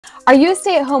Are you a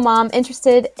stay-at-home mom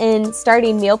interested in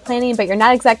starting meal planning, but you're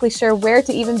not exactly sure where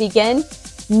to even begin?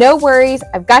 No worries,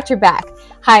 I've got your back.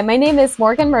 Hi, my name is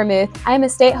Morgan Mermuth. I'm a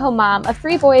stay-at-home mom of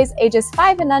 3 boys ages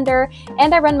 5 and under,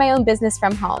 and I run my own business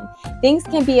from home. Things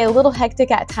can be a little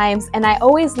hectic at times, and I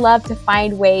always love to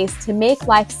find ways to make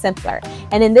life simpler.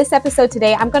 And in this episode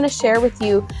today, I'm going to share with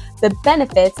you the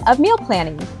benefits of meal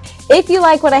planning. If you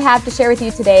like what I have to share with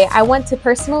you today, I want to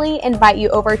personally invite you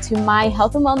over to my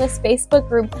Health and Wellness Facebook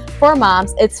group for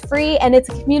moms. It's free and it's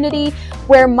a community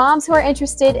where moms who are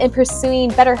interested in pursuing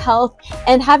better health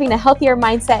and having a healthier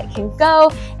mindset can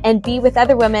go and be with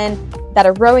other women that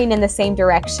are rowing in the same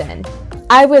direction.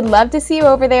 I would love to see you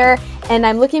over there, and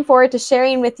I'm looking forward to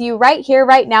sharing with you right here,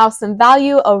 right now, some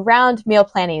value around meal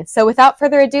planning. So without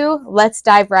further ado, let's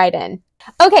dive right in.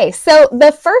 Okay, so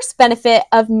the first benefit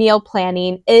of meal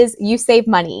planning is you save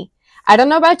money. I don't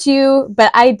know about you, but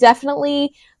I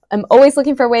definitely am always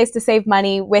looking for ways to save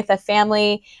money with a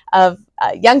family of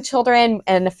young children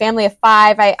and a family of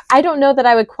 5. I don't know that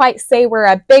I would quite say we're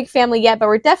a big family yet, but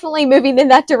we're definitely moving in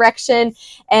that direction,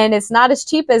 and it's not as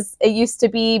cheap as it used to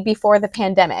be before the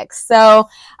pandemic. So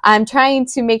I'm trying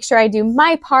to make sure I do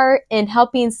my part in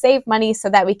helping save money so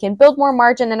that we can build more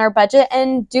margin in our budget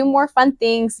and do more fun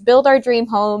things, build our dream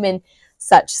home and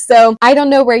such. So I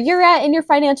don't know where you're at in your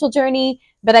financial journey,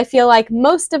 but I feel like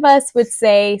most of us would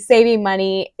say saving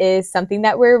money is something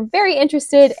that we're very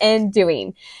interested in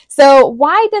doing. So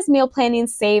why does meal planning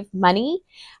save money?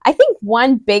 I think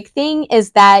one big thing is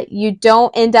that you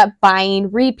don't end up buying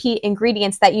repeat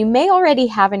ingredients that you may already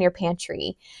have in your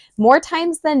pantry. More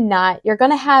times than not, you're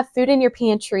going to have food in your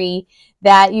pantry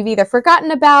that you've either forgotten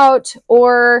about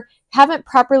or haven't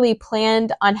properly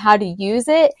planned on how to use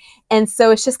it. And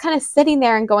so it's just kind of sitting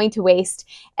there and going to waste.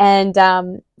 And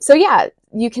so yeah,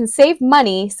 you can save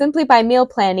money simply by meal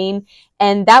planning.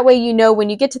 And that way, you know, when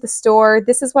you get to the store,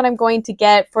 this is what I'm going to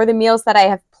get for the meals that I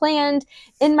have planned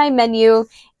in my menu,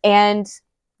 and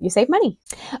you save money.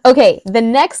 Okay, the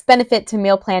next benefit to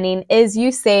meal planning is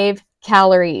you save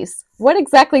calories. What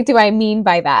exactly do I mean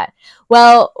by that?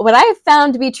 Well, what I have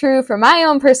found to be true for my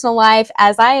own personal life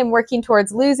as I am working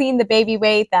towards losing the baby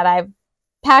weight that I've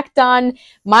packed on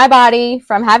my body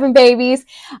from having babies,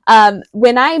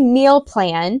 when I meal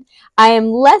plan, I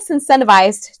am less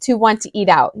incentivized to want to eat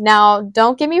out. Now,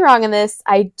 don't get me wrong in this.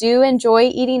 I do enjoy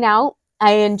eating out.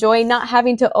 I enjoy not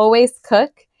having to always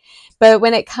cook. But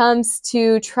when it comes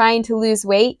to trying to lose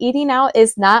weight, eating out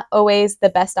is not always the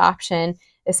best option,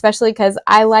 especially because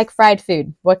I like fried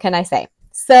food. What can I say?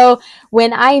 So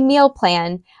when I meal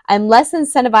plan, I'm less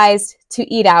incentivized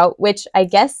to eat out, which I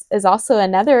guess is also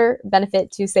another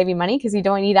benefit to saving money because you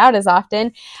don't eat out as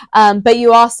often. But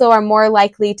you also are more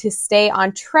likely to stay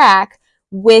on track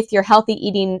with your healthy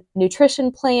eating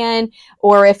nutrition plan,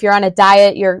 or if you're on a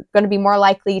diet, you're going to be more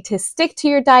likely to stick to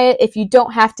your diet if you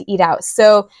don't have to eat out.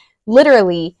 So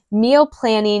literally, meal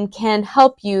planning can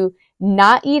help you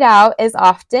not eat out as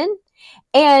often,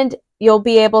 and you'll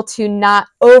be able to not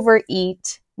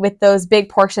overeat with those big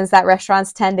portions that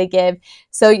restaurants tend to give.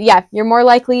 So yeah, you're more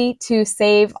likely to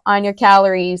save on your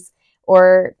calories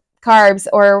or carbs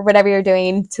or whatever you're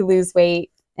doing to lose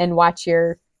weight and watch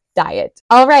your diet.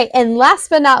 All right, and last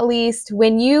but not least,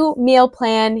 when you meal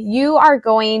plan, you are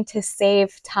going to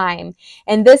save time.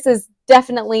 And this is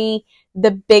definitely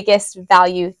the biggest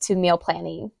value to meal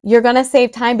planning. You're going to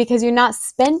save time because you're not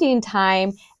spending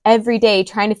time every day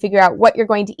trying to figure out what you're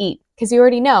going to eat because you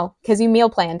already know because you meal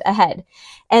planned ahead.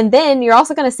 And then you're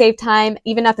also going to save time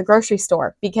even at the grocery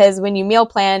store because when you meal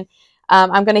plan,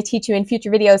 I'm going to teach you in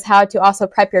future videos how to also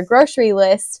prep your grocery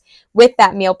list with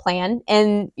that meal plan.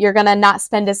 And you're going to not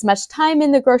spend as much time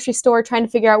in the grocery store trying to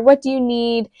figure out what do you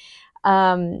need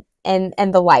and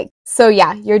the like. So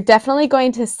yeah, you're definitely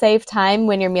going to save time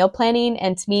when you're meal planning.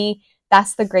 And to me,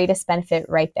 that's the greatest benefit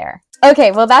right there.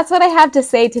 Okay, well, that's what I have to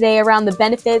say today around the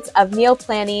benefits of meal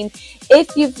planning.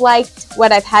 If you've liked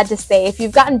what I've had to say, if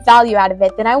you've gotten value out of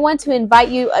it, then I want to invite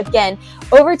you again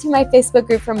over to my Facebook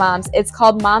group for moms. It's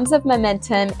called Moms of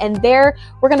Momentum, and there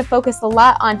we're going to focus a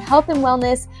lot on health and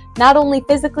wellness, not only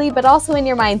physically, but also in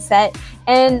your mindset.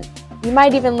 And you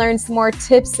might even learn some more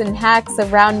tips and hacks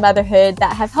around motherhood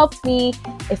that have helped me.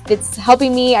 If it's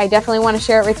helping me, I definitely want to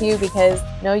share it with you because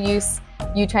no use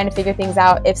you trying to figure things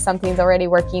out if something's already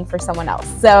working for someone else.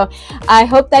 So I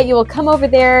hope that you will come over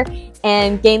there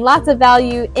and gain lots of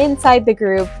value inside the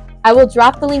group. I will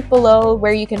drop the link below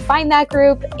where you can find that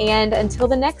group. And until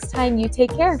the next time, you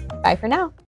take care. Bye for now.